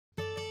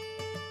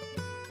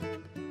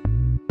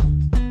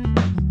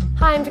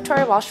Hi, I'm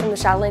Victoria Walsh from the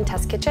Chatelaine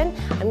Test Kitchen.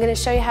 I'm going to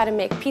show you how to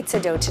make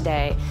pizza dough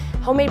today.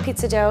 Homemade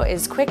pizza dough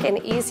is quick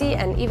and easy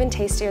and even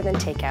tastier than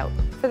takeout.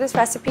 For this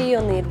recipe,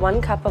 you'll need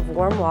 1 cup of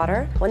warm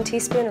water, 1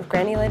 teaspoon of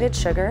granulated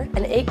sugar,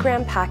 an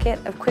 8-gram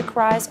packet of quick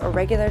rise or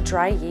regular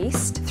dry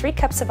yeast, 3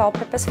 cups of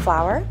all-purpose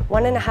flour,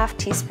 1½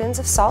 teaspoons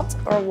of salt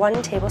or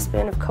 1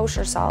 tablespoon of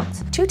kosher salt,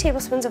 2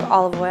 tablespoons of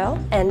olive oil,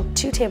 and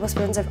 2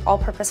 tablespoons of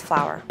all-purpose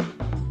flour.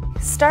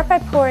 Start by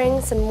pouring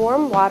some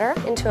warm water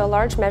into a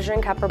large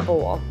measuring cup or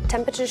bowl.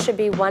 Temperature should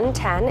be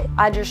 110.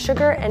 Add your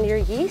sugar and your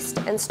yeast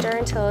and stir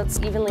until it's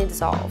evenly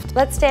dissolved.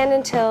 Let stand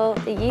until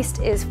the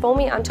yeast is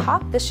foamy on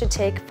top. This should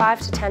take 5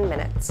 to 10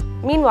 minutes.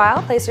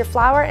 Meanwhile, place your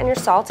flour and your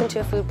salt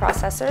into a food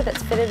processor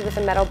that's fitted with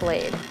a metal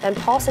blade. Then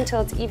pulse until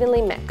it's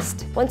evenly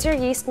mixed. Once your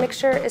yeast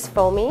mixture is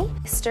foamy,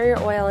 stir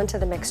your oil into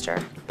the mixture.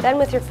 Then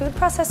with your food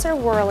processor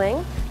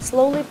whirling,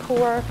 slowly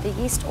pour the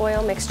yeast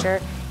oil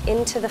mixture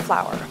into the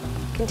flour.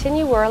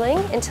 Continue whirling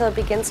until it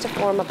begins to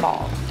form a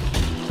ball.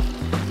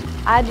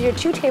 Add your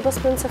 2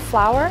 tablespoons of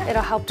flour.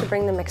 It'll help to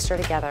bring the mixture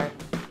together.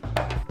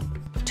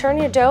 Turn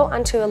your dough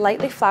onto a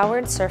lightly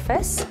floured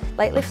surface.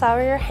 Lightly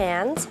flour your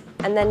hands,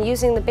 and then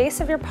using the base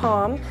of your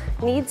palm,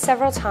 knead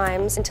several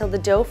times until the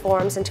dough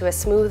forms into a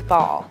smooth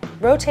ball.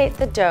 Rotate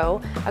the dough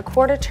a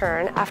quarter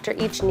turn after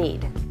each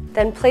knead.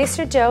 Then place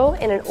your dough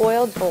in an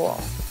oiled bowl.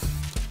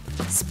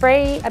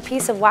 Spray a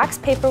piece of wax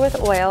paper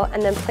with oil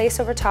and then place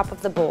over top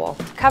of the bowl.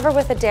 Cover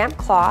with a damp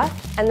cloth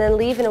and then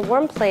leave in a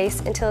warm place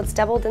until it's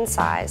doubled in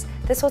size.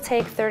 This will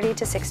take 30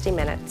 to 60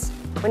 minutes.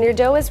 When your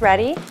dough is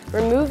ready,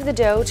 remove the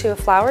dough to a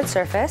floured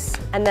surface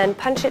and then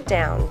punch it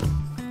down.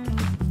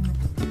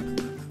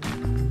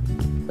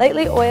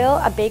 Lightly oil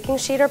a baking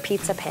sheet or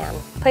pizza pan.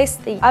 Place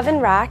the oven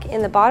rack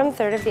in the bottom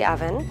third of the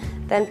oven,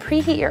 then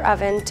preheat your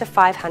oven to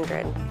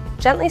 500.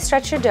 Gently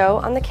stretch your dough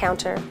on the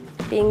counter,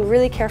 being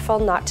really careful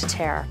not to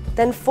tear.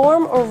 Then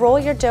form or roll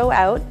your dough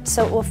out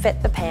so it will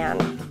fit the pan.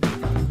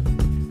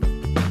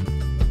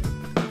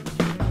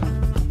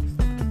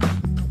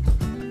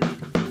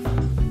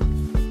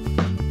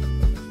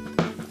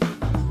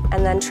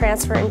 And then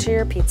transfer into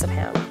your pizza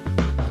pan.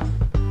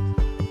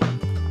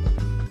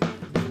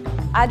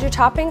 Add your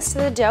toppings to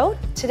the dough.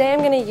 Today I'm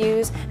going to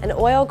use an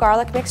oil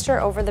garlic mixture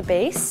over the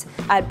base.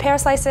 Add pear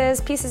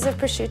slices, pieces of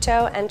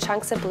prosciutto, and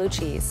chunks of blue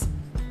cheese.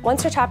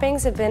 Once your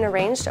toppings have been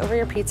arranged over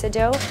your pizza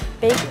dough,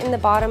 bake in the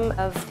bottom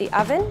of the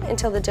oven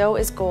until the dough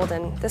is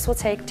golden. This will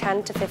take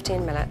 10 to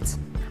 15 minutes.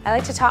 I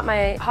like to top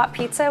my hot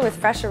pizza with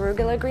fresh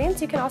arugula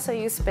greens. You can also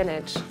use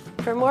spinach.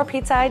 For more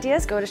pizza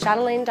ideas, go to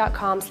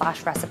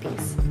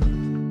chatelaine.com/recipes.